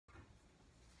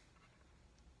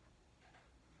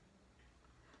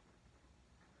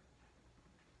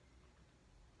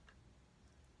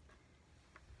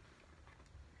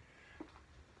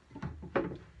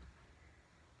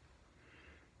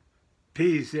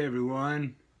Peace,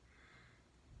 everyone.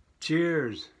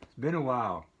 Cheers. It's been a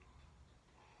while.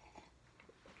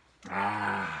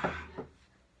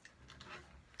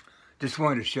 Just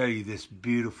wanted to show you this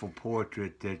beautiful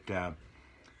portrait that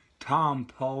Tom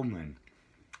Pullman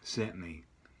sent me.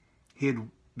 He had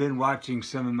been watching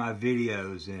some of my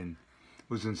videos and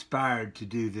was inspired to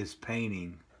do this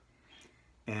painting.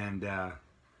 And if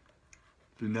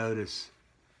you notice,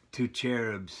 two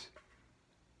cherubs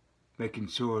making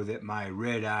sure that my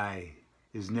red eye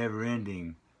is never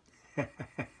ending.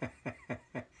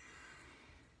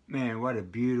 Man, what a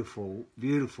beautiful,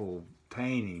 beautiful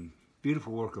painting.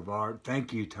 Beautiful work of art.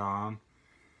 Thank you, Tom.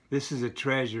 This is a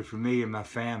treasure for me and my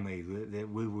family that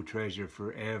we will treasure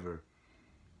forever.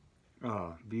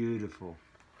 Oh, beautiful.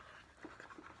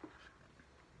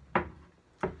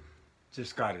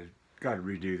 Just gotta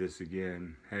redo this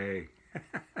again. Hey.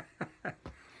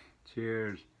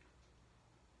 Cheers.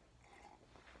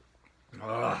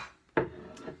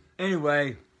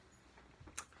 Anyway,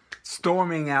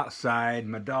 storming outside.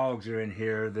 My dogs are in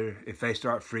here. If they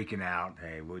start freaking out,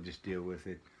 hey, we'll just deal with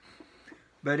it.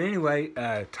 But anyway,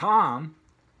 Tom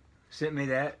sent me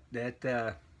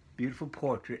that beautiful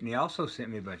portrait, and he also sent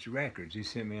me a bunch of records. He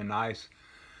sent me a nice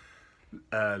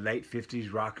late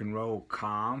 50s rock and roll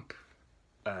comp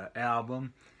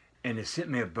album, and he sent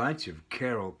me a bunch of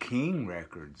Carole King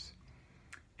records.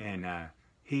 And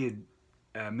he had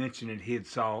mentioned that he had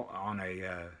saw on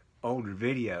a older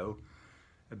video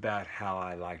about how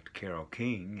I liked Carole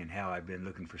King and how I'd been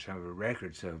looking for some of her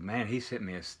records. So man, he sent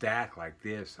me a stack like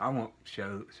this. I won't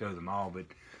show them all, but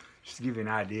just to give you an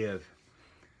idea of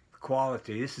the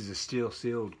quality. This is a steel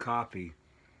sealed copy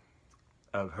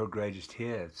of her greatest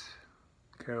hits,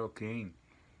 Carole King.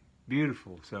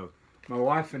 Beautiful. So my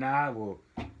wife and I will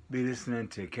be listening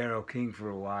to Carole King for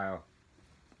a while.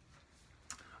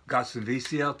 Got some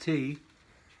VCLT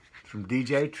from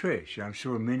DJ Trish. I'm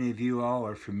sure many of you all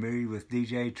are familiar with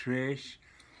DJ Trish.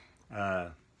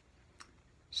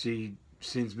 She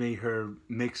sends me her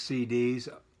mixed CDs,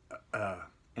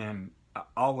 and I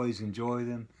always enjoy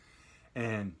them.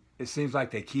 And it seems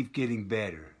like they keep getting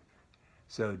better.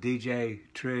 So DJ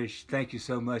Trish, thank you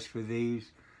so much for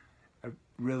these. I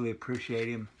really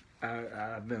appreciate them.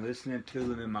 I've been listening to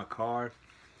them in my car.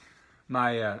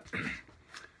 My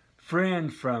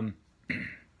friend from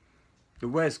the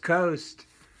West Coast,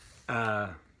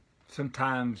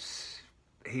 sometimes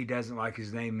he doesn't like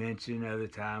his name mentioned, other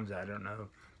times I don't know.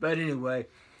 But anyway,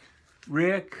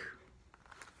 Rick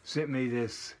sent me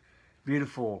this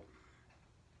beautiful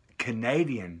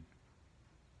Canadian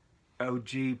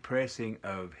OG pressing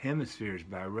of Hemispheres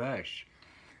by Rush.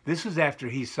 This was after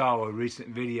he saw a recent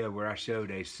video where I showed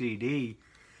a CD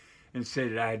and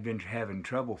said that I had been having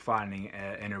trouble finding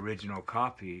an original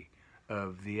copy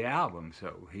of the album.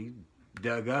 So he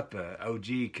dug up a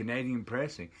OG Canadian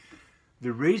pressing.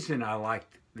 The reason I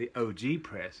liked the OG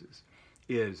presses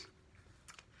is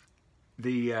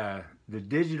the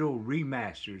digital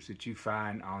remasters that you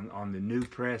find on the new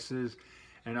presses,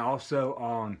 and also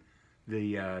on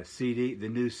the CD, the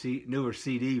newer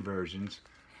CD versions.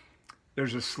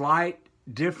 There's a slight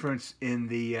difference in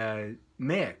the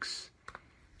mix,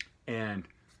 and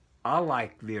I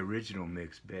like the original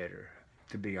mix better,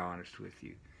 to be honest with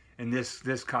you. And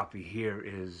this copy here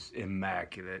is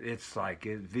immaculate. It's like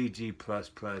a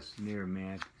VG++ near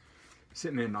mint.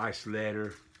 Sent me a nice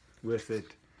letter with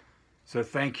it. So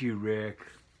thank you, Rick.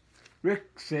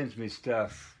 Rick sends me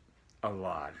stuff a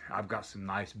lot. I've got some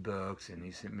nice books, and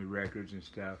he sent me records and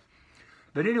stuff.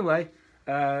 But anyway,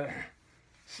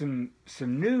 some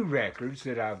new records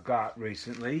that I've got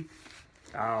recently.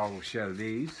 I'll show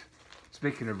these.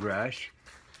 Speaking of Rush,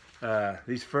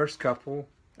 these first couple,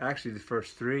 actually the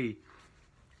first three,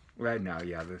 right now,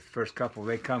 yeah, the first couple,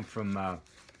 they come from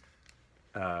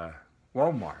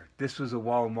Walmart. This was a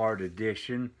Walmart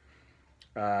edition,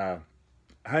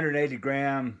 180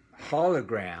 gram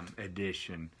hologram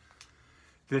edition.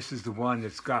 This is the one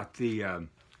that's got the,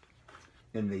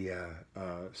 in the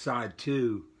side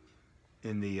two,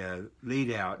 in the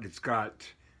lead out, it's got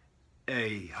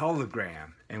a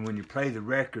hologram. And when you play the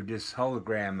record, this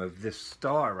hologram of this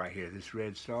star right here, this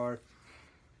red star,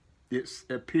 it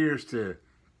appears to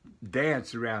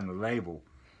dance around the label.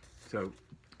 So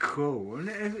cool. And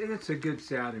it's a good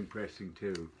sounding pressing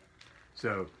too.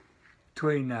 So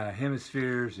between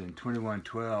Hemispheres and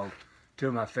 2112, two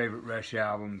of my favorite Rush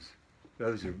albums.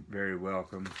 Those are very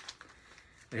welcome.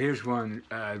 Here's one,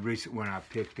 recent one I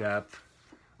picked up,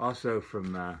 also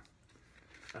from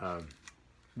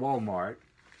Walmart.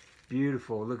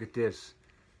 Beautiful. Look at this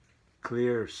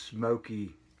clear,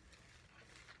 smoky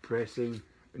pressing.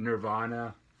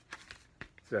 Nirvana.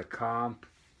 It's a comp.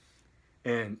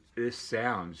 And this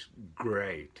sounds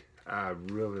great. I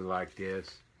really like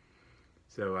this.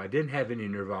 So I didn't have any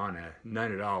Nirvana,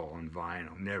 none at all on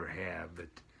vinyl, never have, but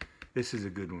this is a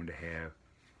good one to have.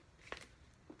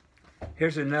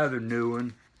 Here's another new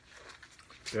one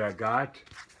that I got.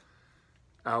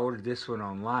 I ordered this one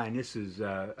online. This is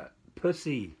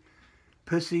Pussy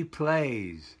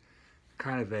Plays,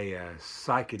 kind of a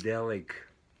psychedelic,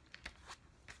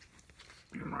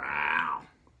 wow,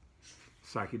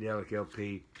 psychedelic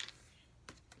LP.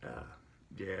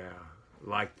 Yeah,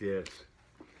 like this.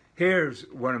 Here's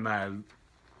one of my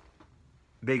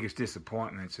biggest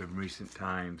disappointments of recent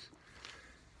times.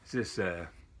 It's this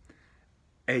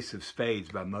Ace of Spades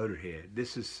by Motorhead.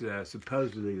 This is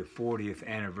supposedly the 40th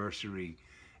anniversary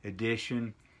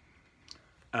edition.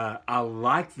 I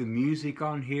like the music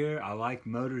on here. I like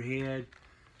Motorhead.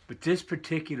 But this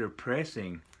particular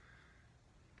pressing,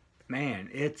 man,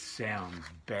 it sounds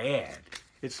bad.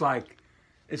 It's like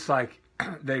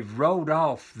they've rolled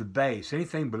off the bass.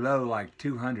 Anything below like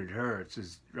 200 hertz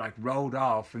is like rolled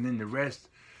off, and then the rest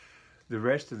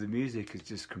of the music is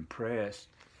just compressed.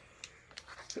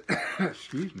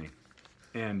 Excuse me.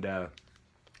 And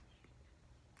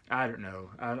I don't know.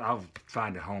 I'll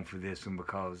find a home for this one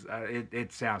because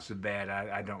it sounds so bad.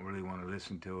 I don't really want to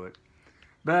listen to it.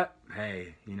 But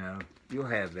hey, you know, you'll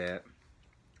have that.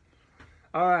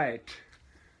 All right.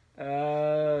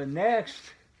 Next,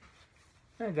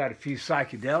 I got a few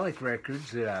psychedelic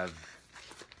records that I've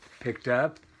picked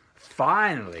up.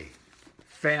 Finally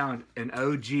found an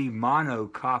OG mono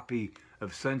copy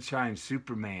of Sunshine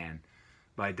Superman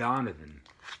by Donovan.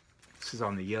 This is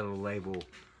on the yellow label,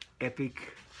 Epic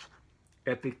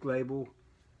label.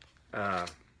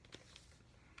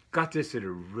 Got this at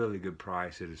a really good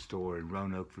price at a store in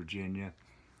Roanoke, Virginia.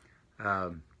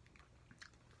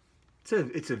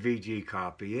 It's a VG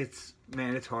copy. It's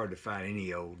hard to find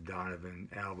any old Donovan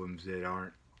albums that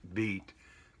aren't beat.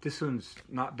 This one's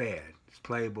not bad. It's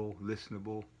playable,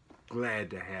 listenable. Glad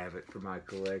to have it for my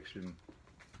collection.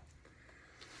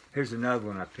 Here's another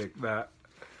one I picked up.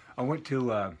 I went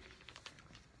to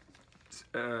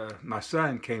my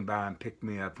son came by and picked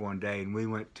me up one day, and we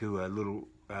went to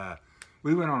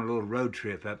we went on a little road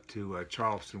trip up to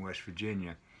Charleston, West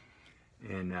Virginia,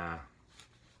 and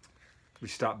we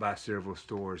stopped by several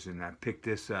stores, and I picked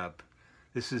this up.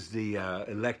 This is the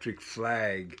Electric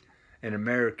Flag, an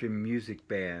American music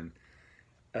band,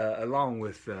 along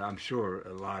with, I'm sure,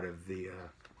 a lot of the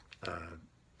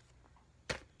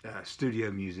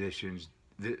studio musicians,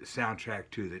 the soundtrack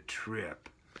to The Trip,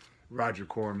 Roger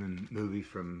Corman movie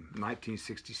from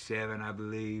 1967, I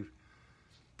believe.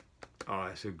 Oh,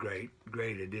 it's a great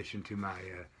addition to my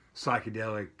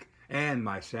psychedelic and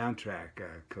my soundtrack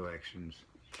collections.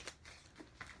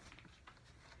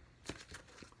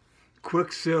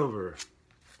 Quicksilver,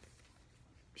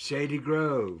 Shady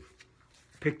Grove.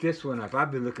 Pick this one up.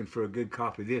 I've been looking for a good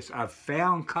copy of this. I've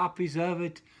found copies of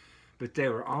it, but they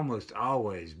were almost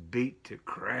always beat to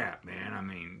crap, man. I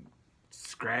mean,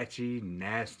 scratchy,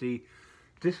 nasty.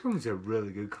 This one's a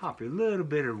really good copy. A little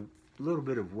bit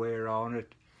of wear on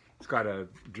it. It's got a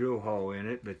drill hole in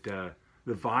it, but the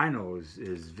vinyl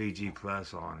is VG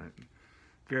Plus on it.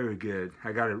 Very good.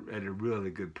 I got it at a really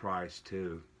good price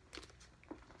too.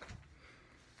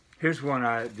 Here's one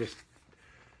I just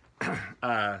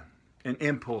an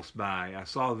impulse buy. I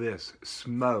saw this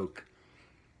Smoke.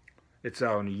 It's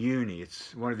on Uni.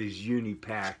 It's one of these Uni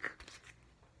pack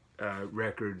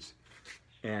records,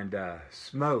 and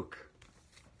Smoke.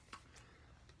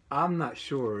 I'm not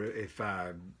sure if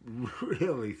I'm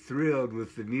really thrilled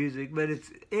with the music, but it's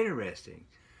interesting,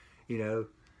 you know.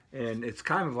 And it's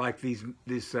kind of like these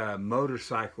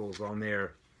motorcycles on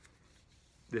there.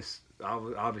 This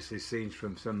obviously scenes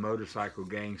from some motorcycle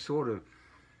gang, sort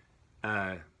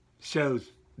of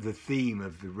shows the theme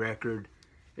of the record.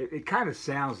 It kind of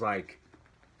sounds like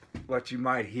what you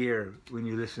might hear when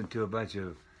you listen to a bunch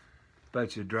of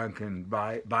drunken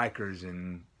bikers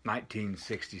in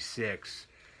 1966,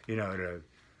 you know,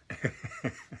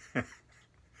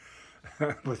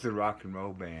 with the rock and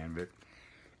roll band. But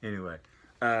anyway,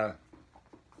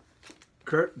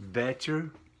 Kurt Becher,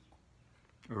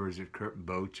 or is it Kurt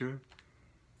Bocher,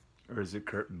 or is it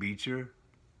Kurt Beecher?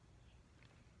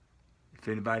 If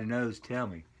anybody knows, tell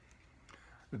me.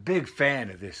 A big fan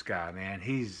of this guy, man.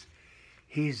 He's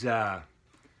him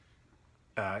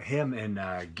and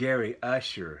Gary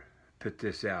Usher put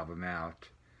this album out.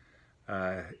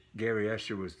 Gary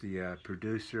Usher was the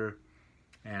producer,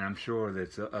 and I'm sure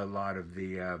that's a lot of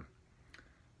the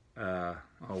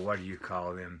what do you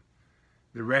call them?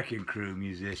 The Wrecking Crew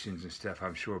musicians and stuff,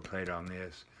 I'm sure, played on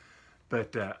this.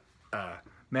 But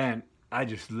man, I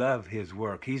just love his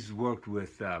work. He's worked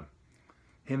with him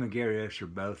and Gary Usher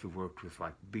both have worked with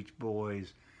like Beach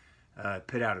Boys.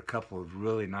 Put out a couple of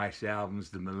really nice albums.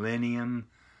 The Millennium,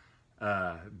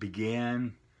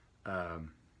 Begin,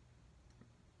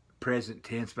 Present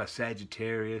Tense by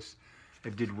Sagittarius. They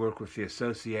did work with the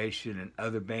Association and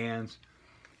other bands.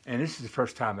 And this is the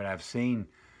first time that I've seen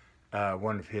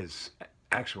one of his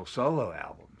actual solo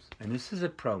albums. And this is a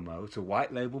promo. It's a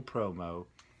white label promo.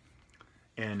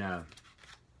 And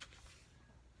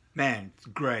man, it's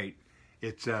great.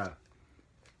 It's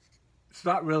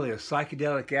not really a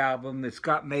psychedelic album. It's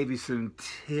got maybe some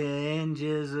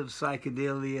tinges of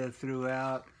psychedelia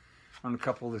throughout on a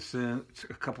couple of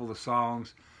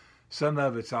songs. Some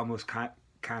of it's almost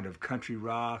kind of country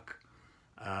rock.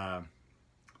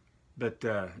 But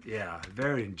yeah,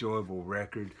 very enjoyable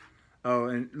record. Oh,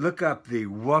 and look up the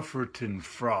Wufferton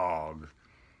Frog.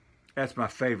 That's my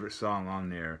favorite song on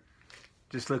there.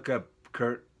 Just look up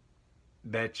Kurt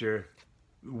Betcher,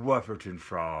 Wufferton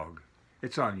Frog.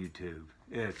 It's on YouTube.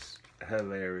 It's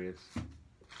hilarious.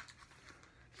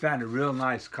 Found a real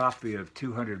nice copy of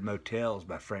 200 Motels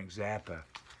by Frank Zappa.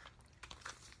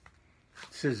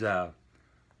 This is a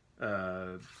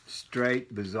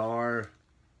straight, bizarre,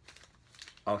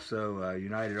 also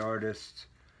United Artists.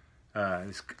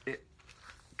 It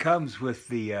comes with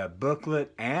the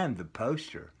booklet and the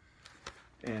poster.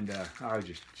 And I'll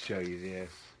just show you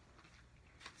this.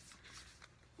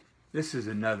 This is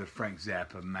another Frank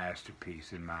Zappa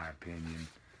masterpiece, in my opinion.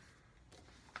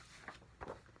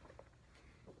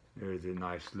 There's a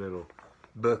nice little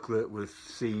booklet with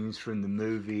scenes from the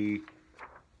movie.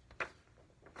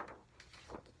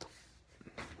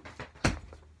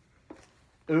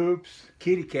 Oops,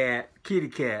 kitty cat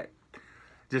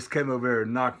just came over here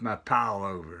and knocked my pile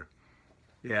over.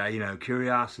 Yeah, you know,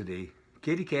 curiosity,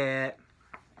 kitty cat.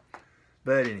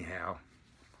 But anyhow,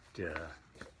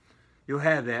 you'll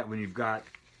have that when you've got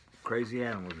crazy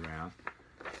animals around.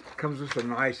 Comes with a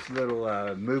nice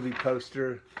little movie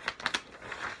poster.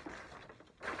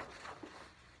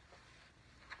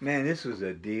 Man, this was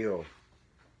a deal.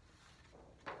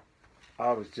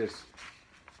 I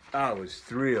was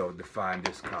thrilled to find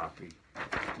this copy.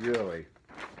 Really.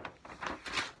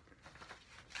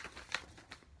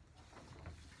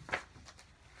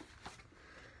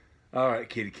 All right,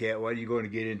 kitty cat, what are you going to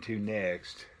get into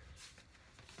next?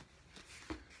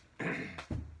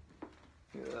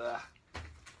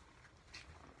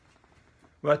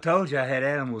 Well, I told you I had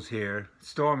animals here,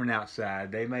 storming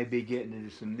outside. They may be getting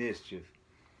into some mischief.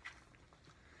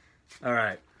 All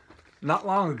right. Not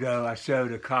long ago, I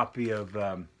showed a copy of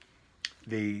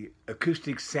the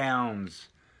Acoustic Sounds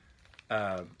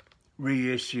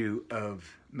reissue of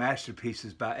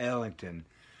Masterpieces by Ellington.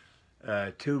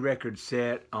 2-record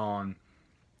set on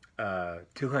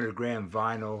 200-gram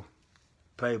vinyl,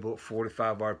 playable at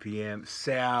 45 RPM.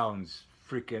 Sounds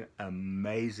freaking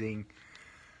amazing.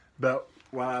 But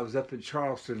while I was up in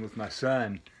Charleston with my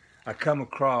son, I come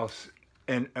across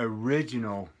an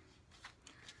original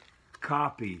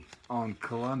copy on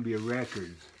Columbia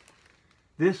Records.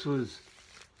 This was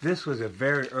a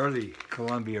very early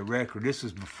Columbia record. This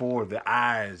was before the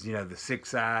eyes, you know, the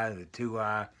 6-eye, the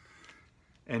 2-eye.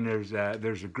 And there's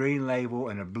a green label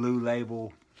and a blue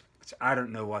label. Which I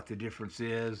don't know what the difference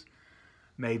is.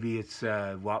 Maybe it's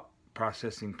what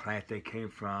processing plant they came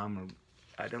from, or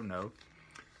I don't know.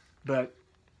 But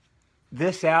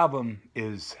this album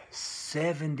is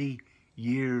 70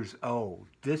 years old.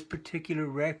 This particular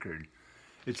record,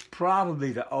 it's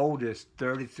probably the oldest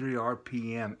 33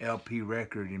 RPM LP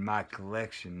record in my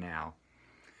collection now.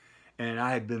 And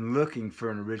I had been looking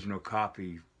for an original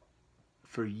copy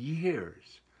for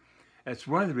years. That's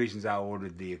one of the reasons I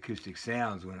ordered the Acoustic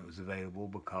Sounds when it was available,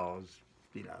 because,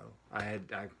 you know, I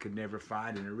could never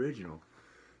find an original.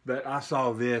 But I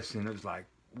saw this and it was like,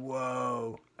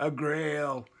 whoa, a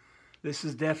grail. This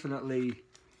is definitely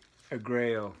a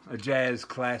grail, a jazz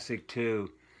classic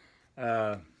too.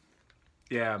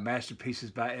 Yeah, Masterpieces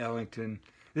by Ellington.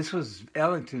 This was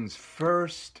Ellington's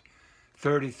first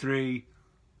 33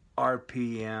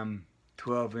 RPM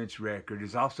 12-inch record.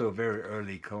 It's also a very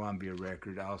early Columbia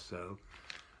record also.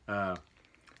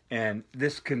 And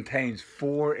this contains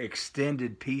 4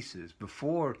 extended pieces.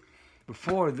 Before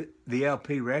the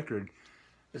LP record,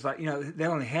 it's like, you know, they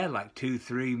only had like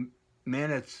 2-3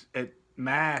 minutes at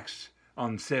max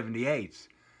on 78s.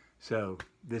 So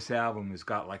this album has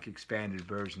got like expanded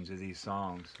versions of these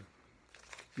songs.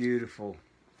 Beautiful.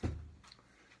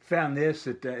 Found this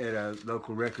at a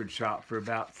local record shop for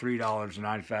about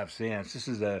 $3.95. This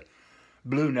is a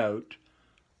Blue Note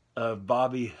of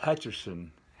Bobby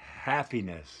Hutcherson,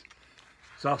 Happiness.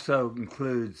 It also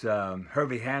includes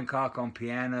Herbie Hancock on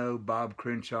piano, Bob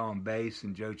Crenshaw on bass,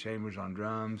 and Joe Chambers on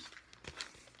drums.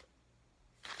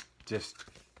 Just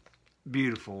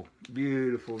beautiful,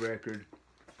 beautiful record.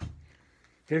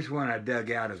 Here's one I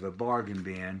dug out of a bargain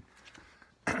bin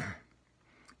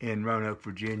in Roanoke,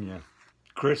 Virginia.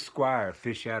 Chris Squire,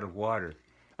 Fish Out of Water.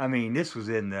 I mean, this was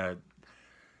in the,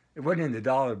 it wasn't in the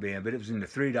dollar bin, but it was in the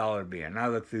 $3 bin. And I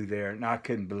looked through there, and I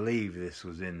couldn't believe this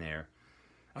was in there.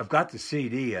 I've got the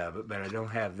CD of it, but I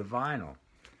don't have the vinyl.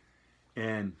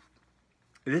 And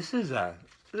this is a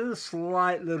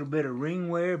slight little bit of ring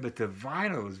wear, but the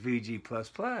vinyl is VG++.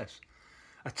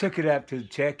 I took it up to the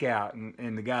checkout,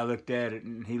 and the guy looked at it,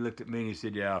 and he looked at me, and he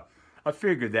said, yeah, I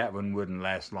figured that one wouldn't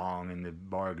last long in the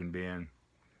bargain bin.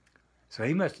 So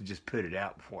he must have just put it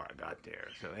out before I got there.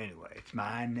 So anyway, it's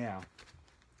mine now.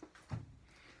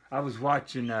 I was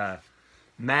watching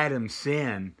Madam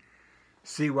Sin,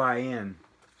 CYN.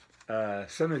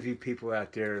 Some of you people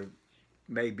out there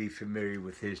may be familiar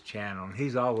with his channel. And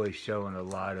he's always showing a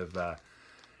lot of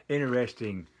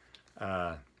interesting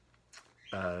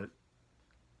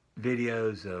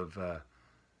videos of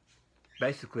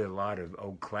basically a lot of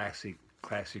old classic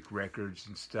records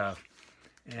and stuff.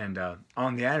 And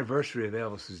on the anniversary of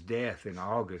Elvis's death in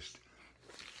August,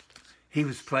 he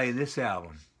was playing this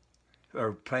album,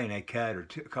 or playing a cut or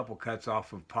a couple cuts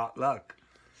off of Potluck.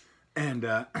 And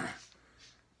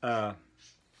I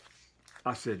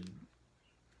said,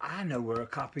 I know where a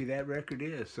copy of that record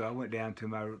is. So I went down to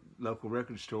my local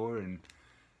record store in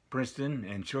Princeton,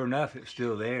 and sure enough, it's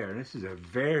still there. This is a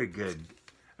very good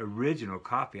original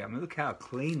copy. I mean, look how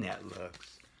clean that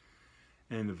looks.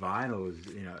 And the vinyl is,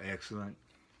 you know, excellent.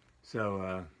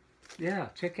 So, yeah,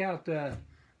 check out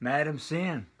Madam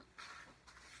Sin.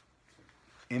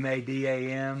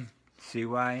 MADAMCYN.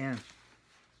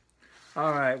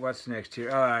 All right, what's next here?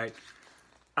 All right,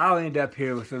 I'll end up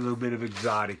here with a little bit of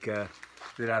exotica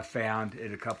that I found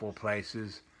at a couple of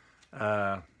places.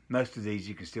 Most of these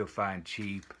you can still find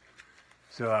cheap.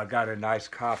 So I got a nice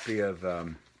copy of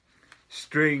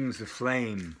Strings of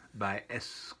Flame by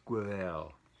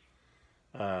Esquivel.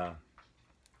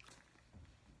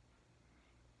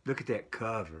 Look at that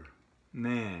cover.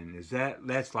 Man,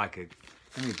 that's like a,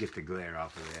 let me get the glare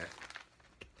off of that.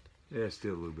 There's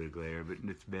still a little bit of glare, but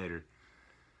it's better.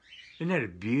 Isn't that a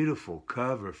beautiful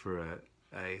cover for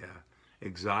a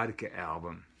exotica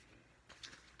album?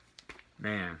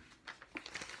 Man.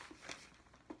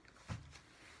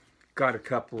 Got a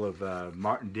couple of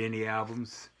Martin Denny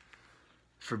albums.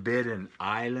 Forbidden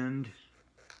Island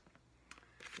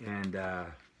and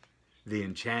The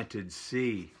Enchanted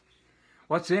Sea.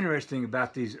 What's interesting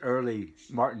about these early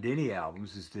Martin Denny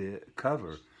albums is the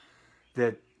cover.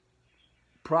 That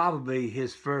probably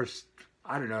his first,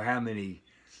 I don't know how many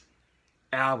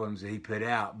albums that he put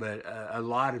out, but a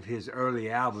lot of his early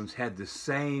albums had the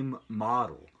same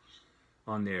model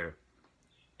on there.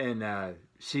 And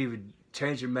she would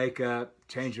change her makeup,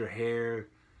 change her hair,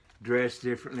 dress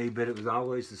differently, but it was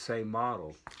always the same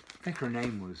model. I think her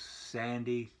name was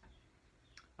Sandy.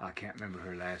 I can't remember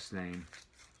her last name.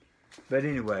 But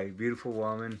anyway, beautiful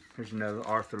woman. Here's another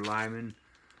Arthur Lyman,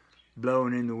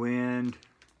 Blowing in the Wind.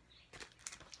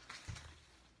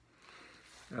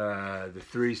 The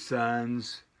Three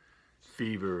Sons,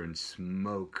 Fever and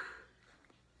Smoke.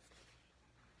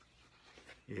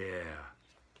 Yeah.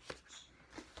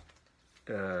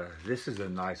 This is a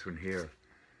nice one here.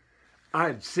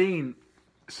 I've seen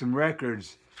some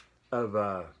records of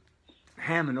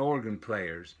Hammond organ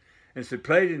players, and so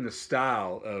played in the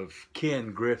style of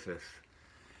Ken Griffith.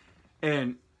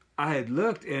 And I had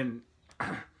looked, and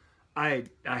I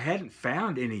hadn't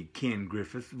found any Ken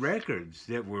Griffith records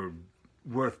that were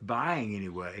worth buying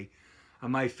anyway. I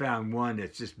might have found one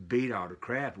that's just beat all the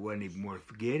crap. It wasn't even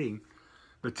worth getting.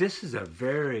 But this is a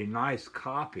very nice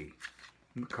copy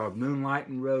called Moonlight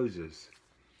and Roses.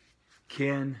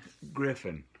 Ken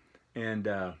Griffin. And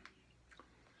I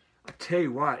tell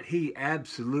you what, he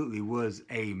absolutely was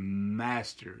a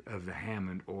master of the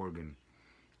Hammond organ.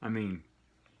 I mean,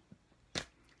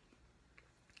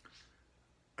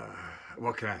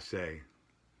 what can I say?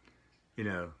 You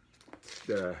know,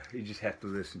 you just have to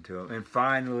listen to him. And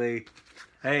finally,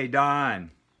 hey,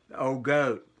 Don, the old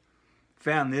goat,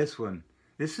 found this one.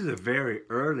 This is a very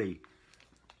early,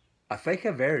 I think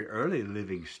a very early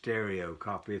living stereo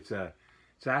copy. It's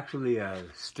actually a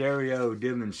stereo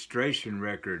demonstration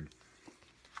record.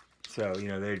 So, you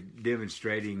know, they're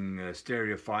demonstrating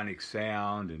stereophonic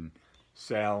sound and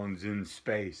sounds in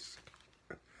space.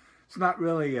 It's not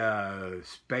really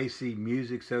spacey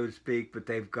music, so to speak, but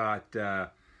they've got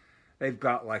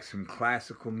like some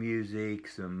classical music,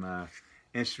 some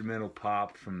instrumental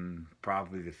pop from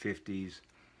probably the 50s.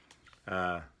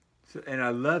 And I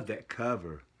love that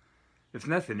cover. If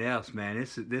nothing else, man,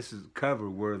 this is cover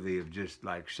worthy of just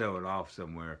like showing off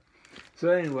somewhere. So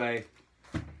anyway,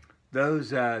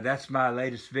 that's my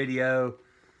latest video,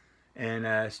 and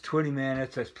it's 20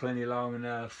 minutes. That's plenty long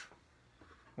enough.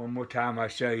 One more time, I'll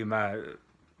show you my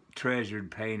treasured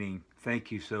painting.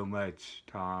 Thank you so much,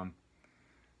 Tom.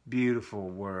 Beautiful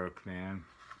work, man.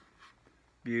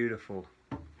 Beautiful.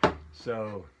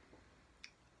 So,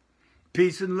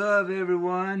 peace and love,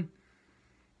 everyone.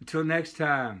 Until next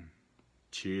time,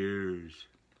 cheers.